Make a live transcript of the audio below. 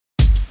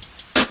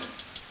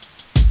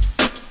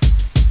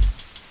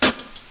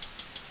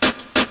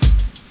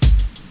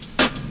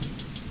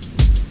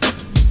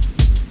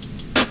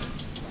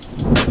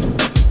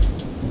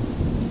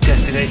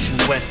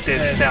Destination West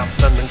End, South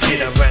London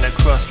kid. I ran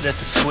across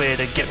Leicester Square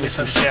to get me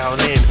some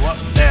Shaolin.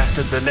 After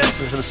the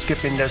lessons I'm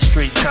skipping down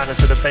street China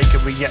to the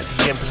bakery at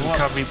the end for some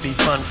curry beef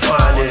fun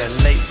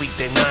finest. Late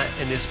weekday night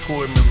and it's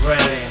pouring with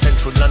rain.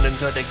 Central London,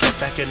 gotta get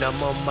back and I'm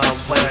on my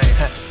way.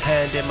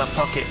 Hand in my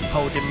pocket,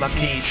 holding my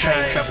key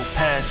chain. Travel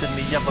past and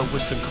the other with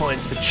some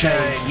coins for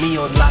change.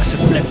 Neon lights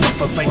reflect off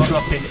a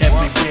raindrop in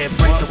everywhere.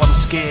 Break though I'm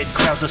scared,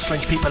 crowds of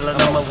strange people and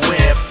I'm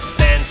aware.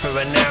 Stand for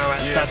an hour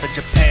outside the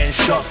Japan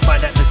shop.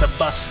 Find out there's a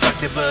bus strike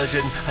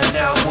diversion. And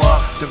now what?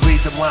 The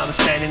reason why I'm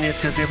standing is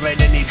cause there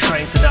ain't any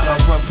trains. So that I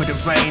run through the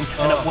rain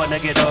and I wanna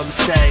get home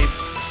safe.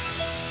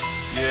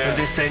 And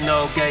this ain't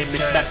no game,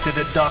 it's back to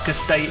the darker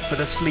state for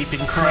the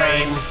sleeping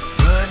crane.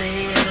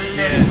 Running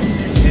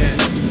left,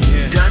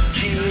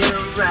 dodgy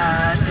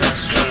ride.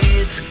 This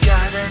kid's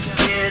gotta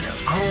get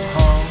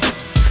home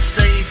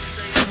safe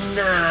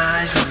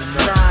tonight.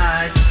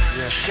 Light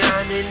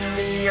shining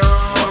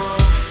neon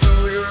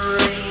through the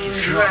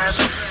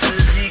raindrops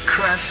as he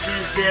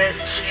crosses that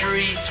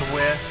street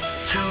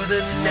to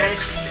the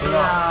next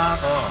block.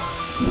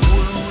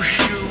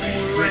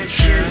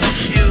 Wushurichard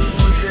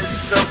shoes are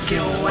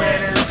soaking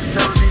wet and so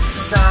his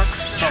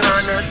socks.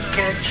 Tryna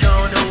catch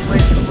on to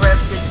his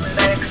breath, his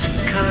back's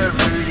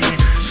covered in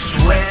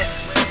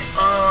sweat.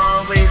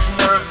 Always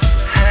not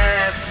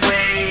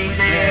halfway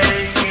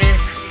there yet.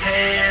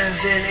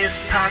 Hands in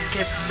his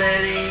pocket,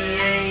 but he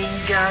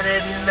ain't got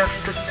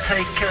enough to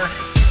take a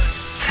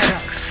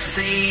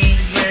taxi.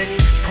 And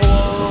he's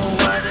poor,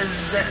 what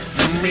does that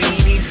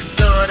mean? He's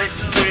gotta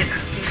get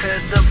to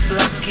the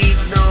block, he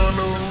don't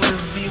know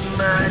if he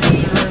might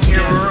even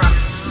get rock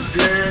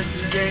the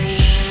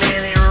game.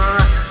 And he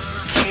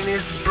rockin'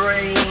 his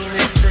brain,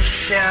 it's the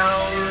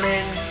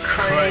Shaolin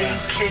crane.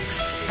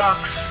 Kicks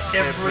box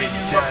every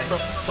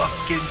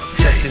motherfucking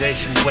day.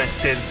 Destination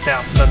West End,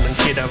 South London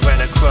kid. I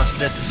ran across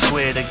Leicester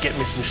Square to get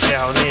me some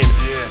Shaolin.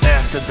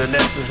 After the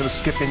lessons I'm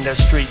skipping down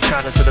street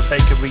China to the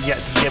bakery at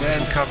the end for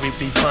some curry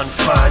beef fun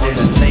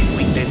finest. Late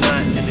weekday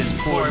night and it's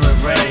pouring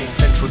with rain.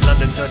 Central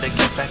London, gotta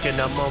get back and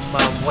I'm on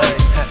my way.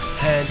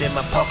 Hand in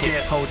my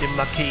pocket, holding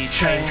my key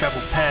chain.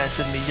 Travel past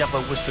and the other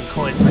with some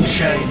coins for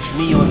change.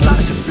 Neon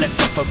lights reflect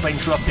off a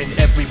raindrop in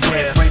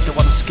everywhere. Brave though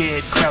I'm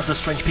scared, crowds of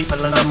strange people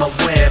and I'm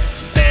aware.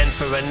 Stand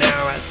for an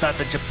hour outside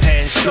the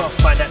Japan shop.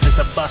 Find out there's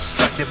a bus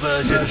strike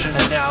diversion.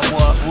 And now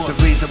what? The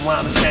reason why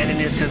I'm standing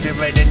is cause there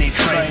ain't any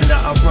trains. And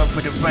now I run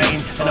through the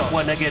rain and I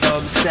wanna get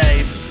home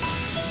safe.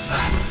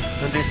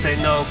 And this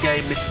ain't no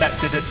game, it's back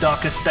to the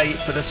darker state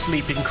for the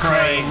sleeping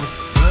crane.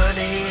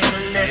 Running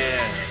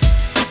left,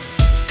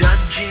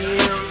 dodgy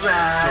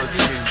ride.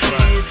 This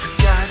kid's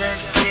gotta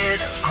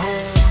get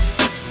home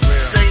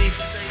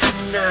safe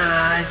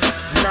tonight.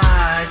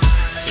 Light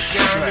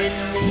shining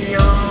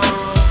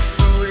neon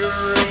through the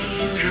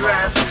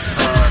raindrops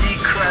as he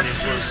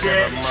crosses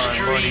that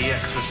street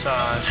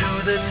to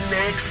the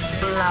next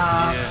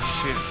block.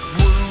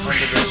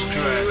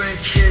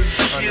 Wushurichard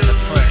shoes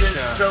are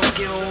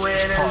soaking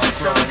wet and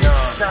so his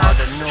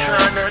socks.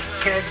 Tryna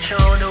catch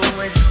on to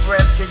his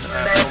breath, his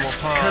back's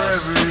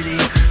covered in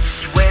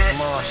sweat.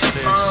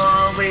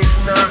 Always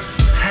not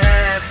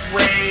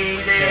halfway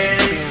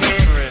there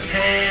yet.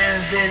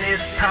 Hands in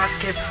his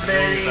pocket,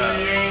 but he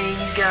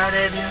ain't got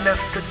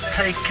enough to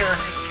take a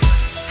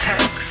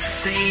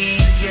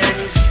taxi. And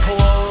he's poor,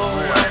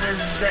 what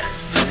does that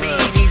mean?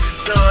 He's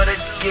gotta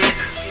get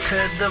to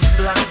the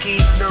block, he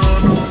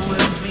don't know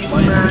if he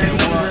might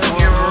even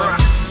get rock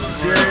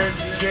the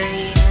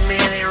game.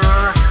 And he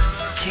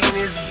rockin'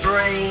 his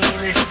brain,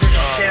 it's the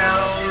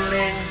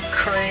Shaolin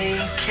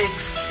crane.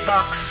 Kicks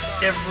box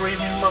every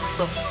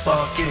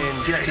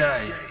motherfucking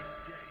day.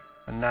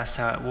 And that's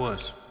how it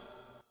was.